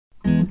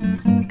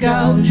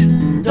couch.me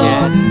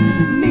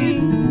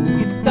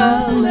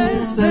guitar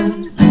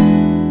lessons.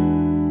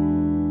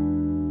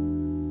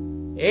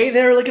 Hey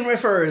there,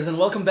 Licknriffers, and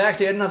welcome back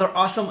to another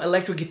awesome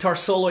electric guitar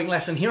soloing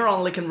lesson here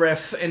on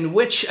Licknriff, in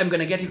which I'm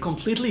gonna get you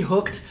completely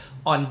hooked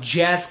on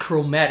jazz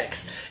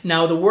chromatics.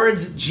 Now, the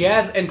words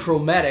jazz and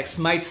chromatics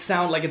might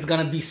sound like it's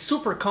gonna be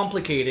super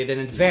complicated and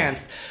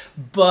advanced,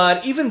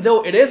 but even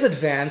though it is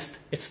advanced,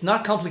 it's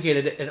not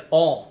complicated at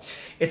all.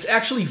 It's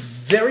actually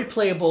very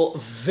playable,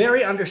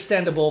 very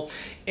understandable,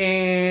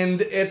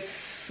 and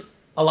it's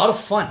a lot of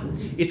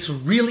fun. It's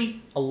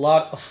really a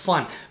lot of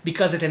fun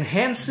because it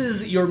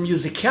enhances your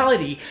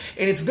musicality,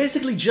 and it's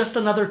basically just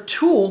another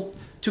tool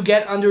to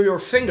get under your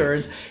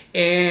fingers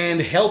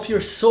and help your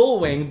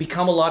soloing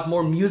become a lot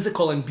more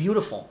musical and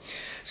beautiful.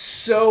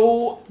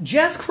 So,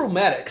 jazz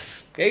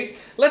chromatics, okay?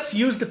 Let's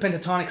use the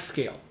pentatonic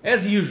scale,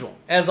 as usual,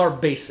 as our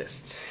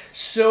basis.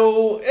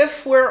 So,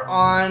 if we're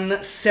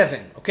on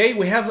 7, okay,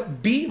 we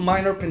have B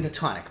minor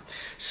pentatonic.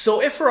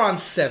 So, if we're on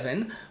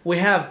 7, we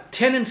have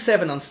 10 and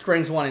 7 on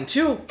strings 1 and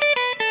 2,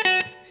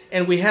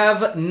 and we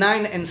have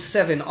 9 and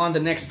 7 on the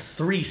next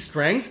 3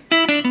 strings,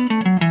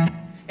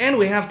 and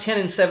we have 10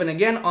 and 7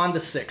 again on the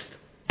 6th.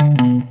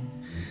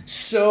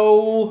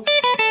 So,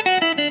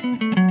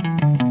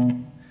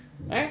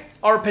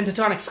 our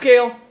pentatonic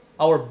scale,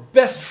 our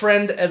best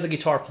friend as a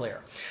guitar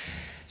player.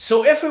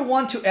 So if we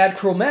want to add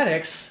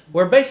chromatics,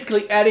 we're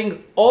basically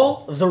adding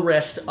all the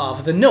rest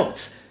of the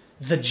notes.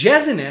 The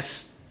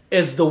jazziness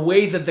is the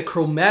way that the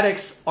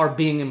chromatics are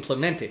being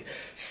implemented.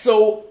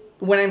 So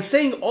when I'm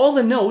saying all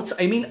the notes,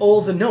 I mean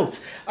all the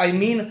notes. I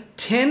mean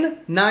 10,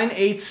 9,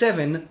 8,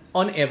 7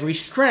 on every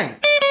string.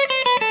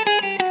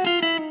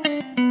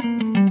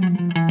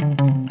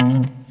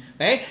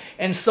 Okay?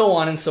 And so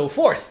on and so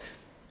forth.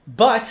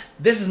 But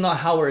this is not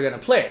how we're gonna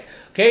play it.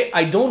 Okay?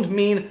 I don't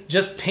mean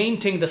just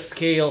painting the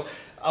scale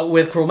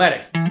with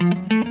chromatics.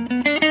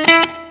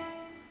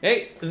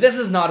 Okay? This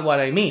is not what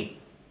I mean.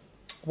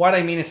 What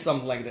I mean is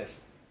something like this.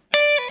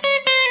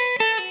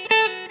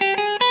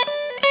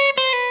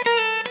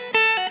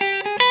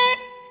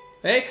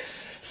 Okay?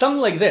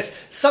 Something like this.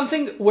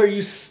 Something where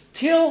you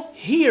still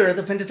hear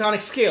the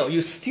pentatonic scale.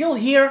 You still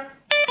hear,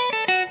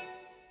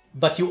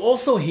 but you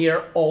also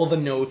hear all the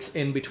notes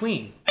in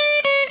between.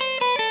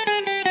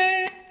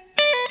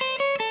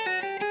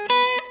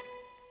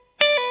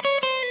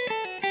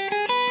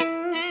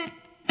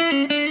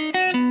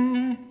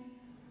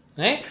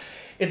 Okay?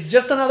 It's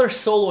just another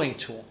soloing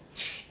tool.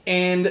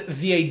 And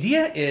the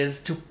idea is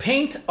to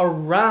paint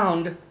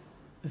around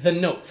the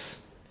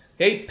notes.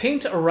 Okay?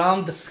 Paint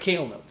around the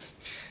scale notes.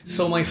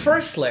 So my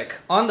first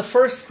lick on the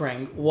first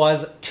string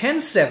was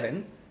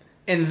 10-7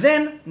 and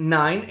then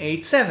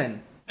 9-8-7.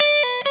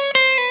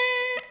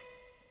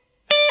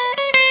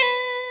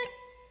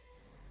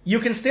 You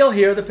can still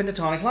hear the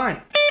pentatonic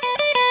line.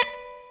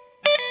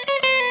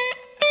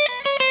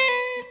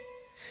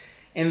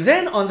 And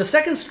then on the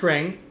second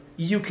string,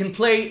 you can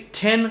play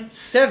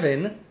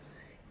 10-7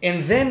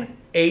 and then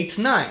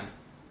 8-9.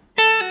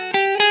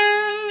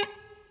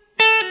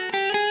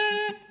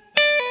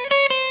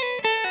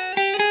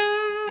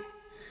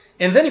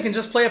 And then you can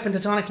just play a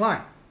pentatonic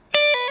line.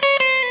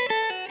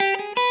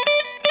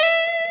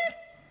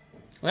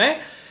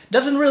 Right?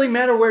 Doesn't really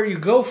matter where you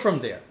go from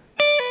there.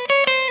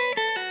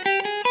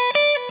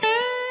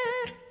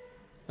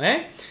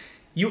 Right?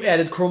 You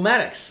added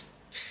chromatics.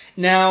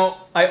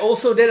 Now, I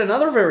also did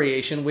another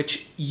variation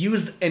which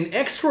used an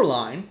extra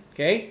line,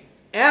 okay,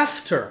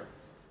 after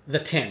the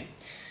 10,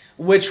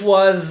 which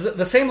was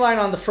the same line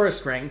on the first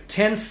string,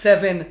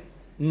 10-7,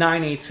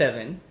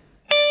 9-8-7.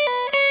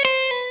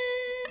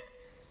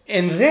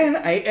 And then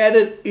I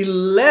added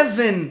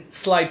 11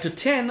 slide to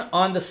 10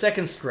 on the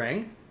second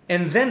string,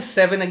 and then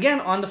 7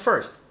 again on the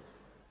first.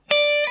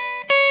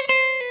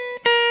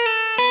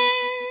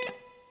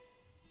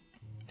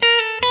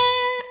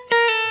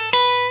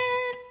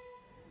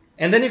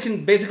 And then you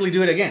can basically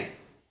do it again.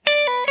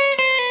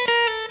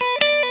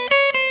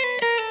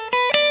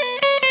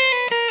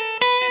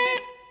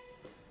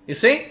 You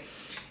see?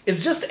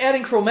 It's just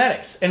adding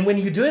chromatics. And when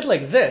you do it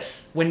like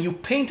this, when you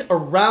paint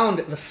around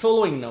the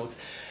soloing notes,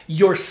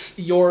 your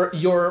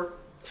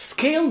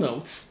scale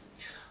notes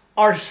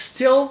are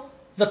still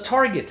the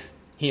target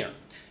here.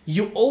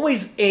 You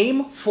always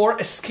aim for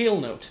a scale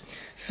note.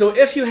 So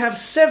if you have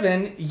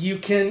 7, you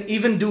can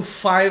even do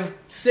 5,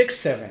 6,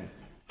 7.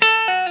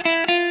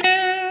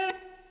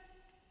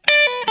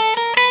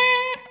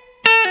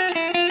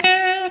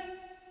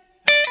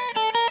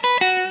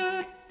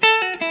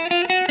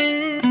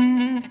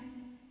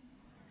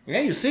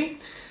 Yeah, you see?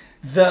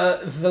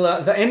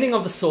 The ending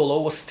of the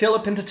solo was still a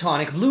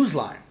pentatonic blues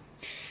line.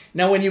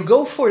 Now when you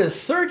go for the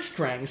third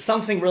string,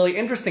 something really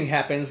interesting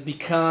happens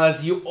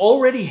because you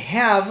already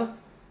have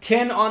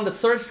 10 on the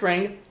third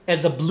string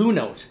as a blue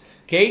note.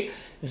 Okay?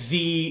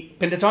 The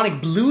pentatonic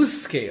blues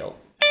scale,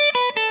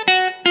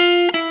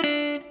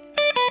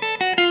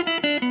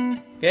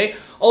 okay,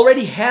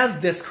 already has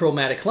this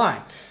chromatic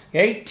line.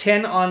 Okay?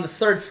 10 on the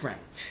third string.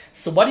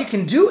 So what you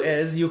can do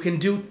is you can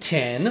do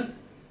 10,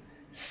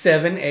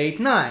 7, 8,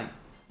 9.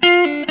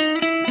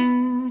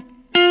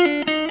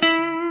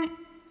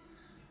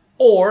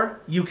 or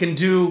you can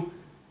do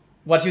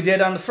what you did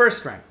on the first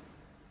string.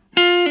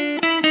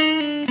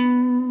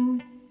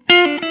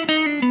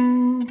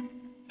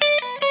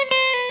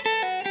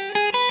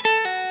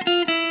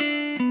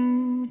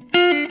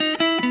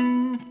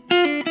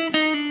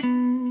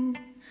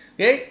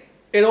 Okay,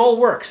 it all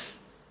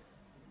works.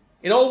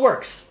 It all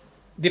works,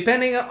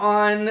 depending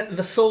on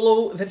the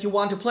solo that you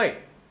want to play,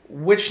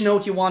 which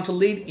note you want to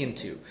lead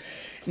into.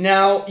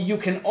 Now, you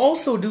can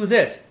also do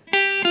this.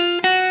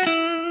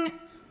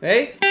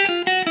 Okay?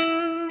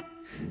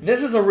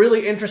 This is a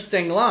really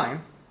interesting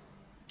line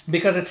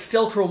because it's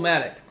still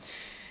chromatic.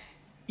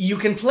 You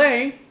can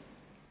play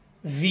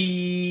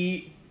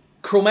the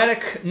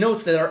chromatic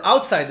notes that are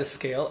outside the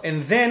scale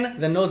and then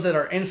the notes that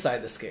are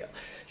inside the scale.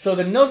 So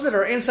the notes that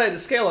are inside the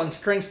scale on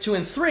strings 2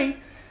 and 3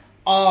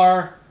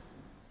 are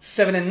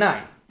 7 and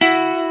 9.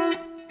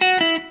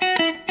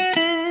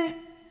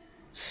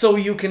 So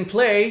you can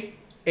play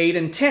 8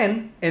 and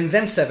 10 and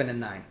then 7 and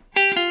 9.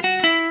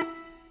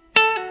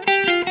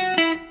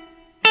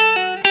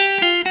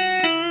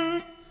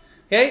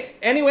 Okay,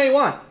 any way you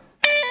want.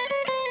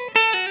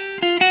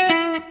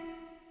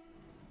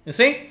 You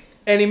see?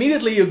 And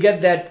immediately you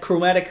get that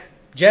chromatic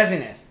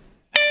jazziness.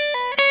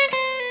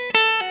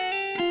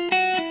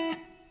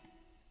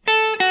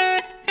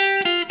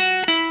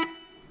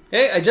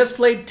 Okay, I just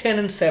played 10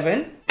 and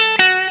 7,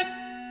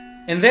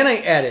 and then I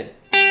added.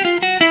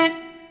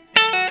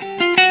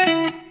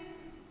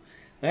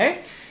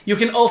 Okay? You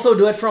can also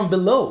do it from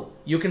below.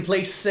 You can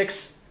play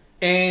 6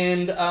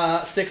 and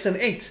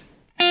 8.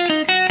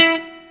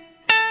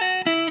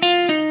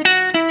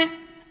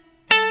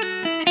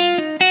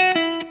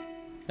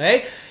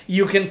 Okay?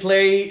 You can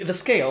play the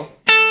scale,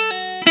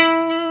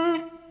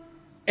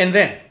 and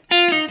then.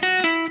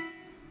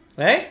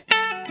 Okay?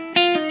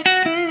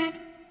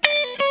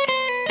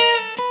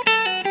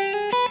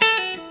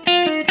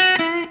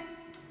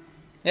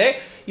 Okay?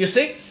 You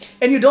see?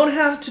 And you don't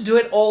have to do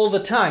it all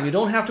the time. You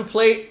don't have to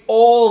play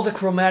all the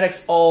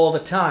chromatics all the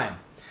time.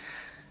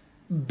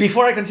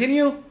 Before I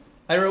continue,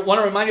 I want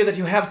to remind you that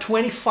you have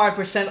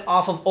 25%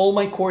 off of all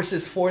my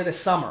courses for the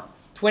summer.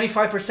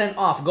 25%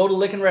 off. Go to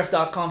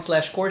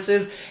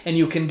licknriff.com/courses and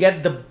you can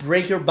get the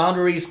Break Your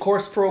Boundaries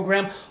course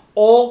program.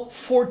 All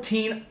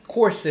 14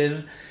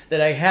 courses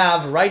that I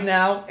have right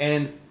now,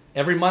 and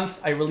every month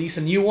I release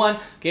a new one.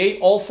 Okay?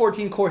 All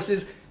 14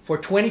 courses for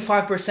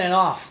 25%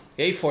 off,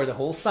 okay, for the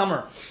whole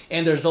summer.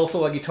 And there's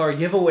also a guitar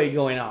giveaway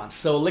going on.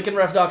 So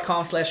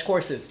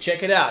licknriff.com/courses.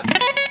 Check it out.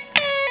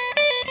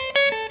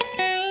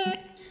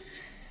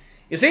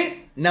 You see?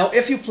 Now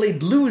if you play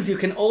blues, you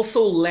can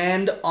also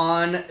land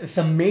on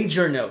the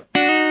major note.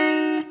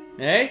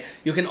 Okay?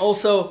 You can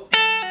also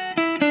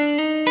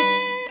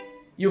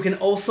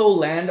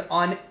land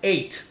on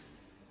 8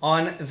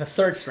 on the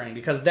 3rd string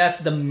because that's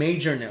the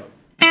major note.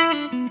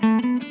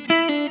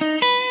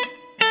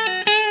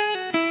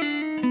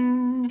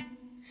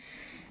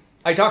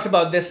 I talked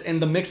about this in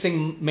the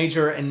mixing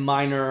major and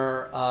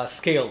minor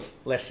scales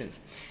lessons.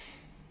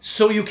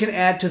 So you can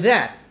add to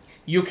that.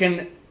 You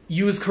can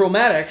use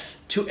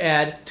chromatics to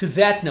add to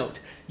that note.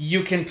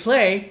 You can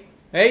play,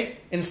 right?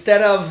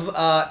 Instead of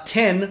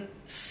 10,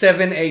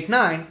 7, 8,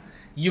 9,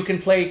 you can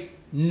play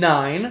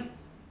 9,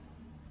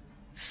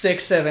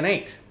 6, 7,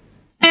 8.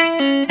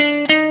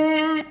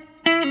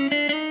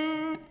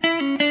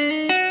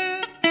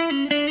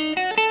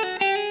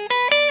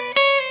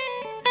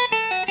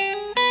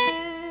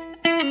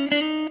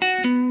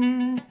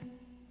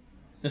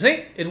 You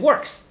see? It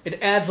works.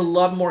 It adds a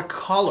lot more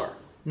color.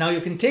 Now you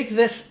can take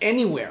this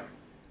anywhere.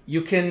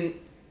 You can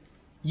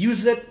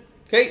use it,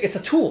 okay? It's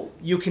a tool.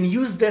 You can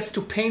use this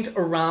to paint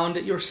around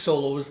your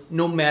solos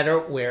no matter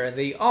where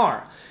they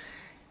are.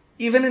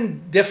 Even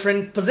in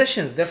different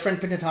positions, different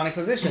pentatonic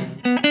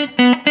positions.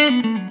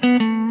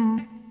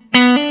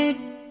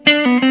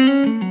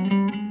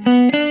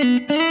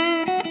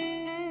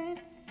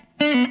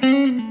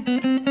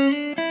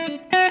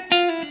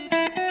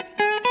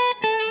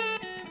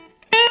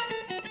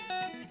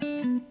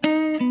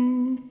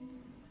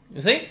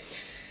 You see?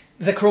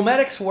 The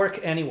chromatics work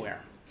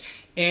anywhere.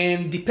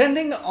 And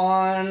depending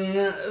on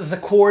the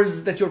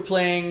chords that you're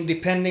playing,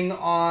 depending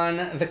on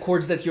the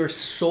chords that you're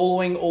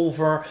soloing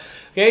over,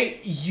 okay,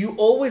 you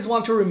always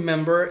want to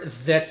remember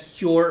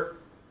that you're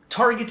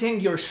targeting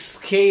your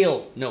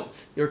scale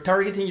notes. You're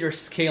targeting your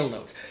scale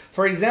notes.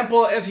 For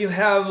example, if you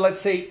have,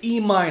 let's say,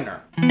 E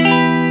minor,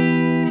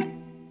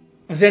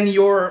 then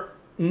your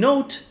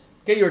note,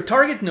 okay, your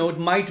target note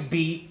might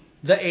be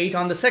the 8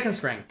 on the 2nd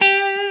string.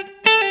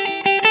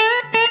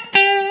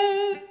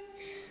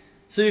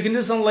 So you can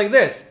do something like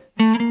this.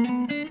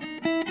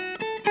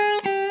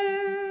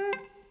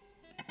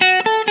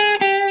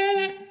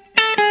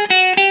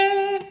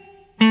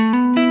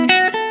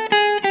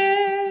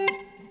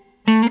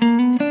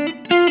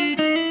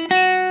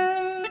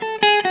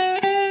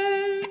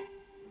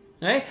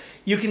 Right?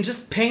 You can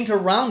just paint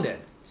around it.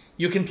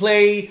 You can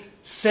play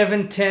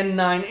 7, 10,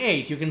 9,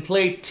 8. You can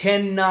play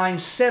 10, 9,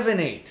 7,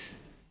 8.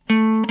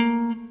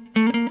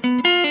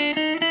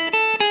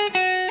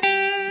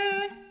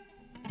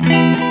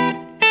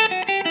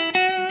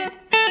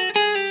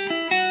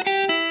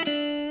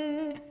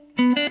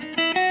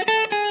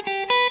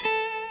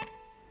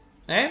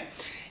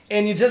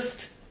 and you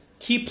just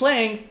keep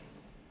playing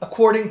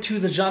according to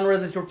the genre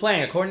that you're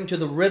playing, according to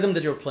the rhythm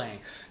that you're playing.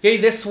 Okay,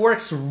 this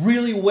works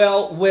really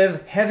well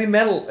with heavy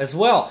metal as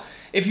well.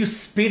 If you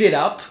speed it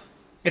up,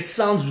 it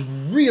sounds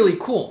really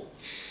cool.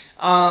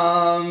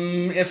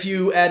 If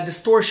you add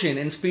distortion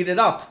and speed it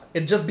up,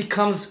 it just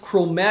becomes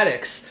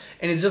chromatics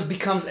and it just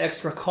becomes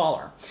extra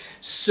color.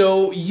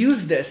 So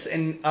use this,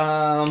 and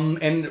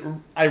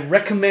I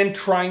recommend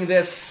trying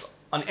this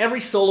on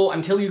every solo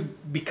until you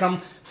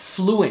become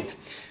fluent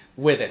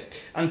with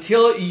it,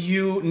 until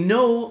you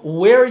know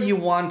where you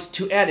want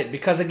to add it.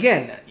 Because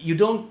again, you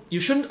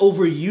shouldn't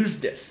overuse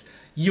this.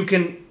 You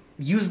can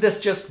use this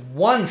just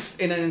once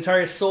in an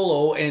entire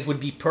solo and it would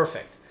be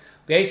perfect.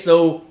 Okay,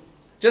 so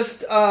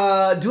just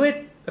do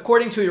it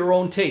according to your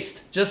own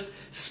taste. Just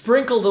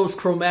sprinkle those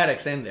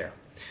chromatics in there.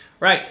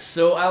 Right,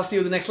 so I'll see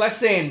you in the next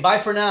lesson. Bye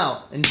for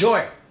now.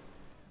 Enjoy.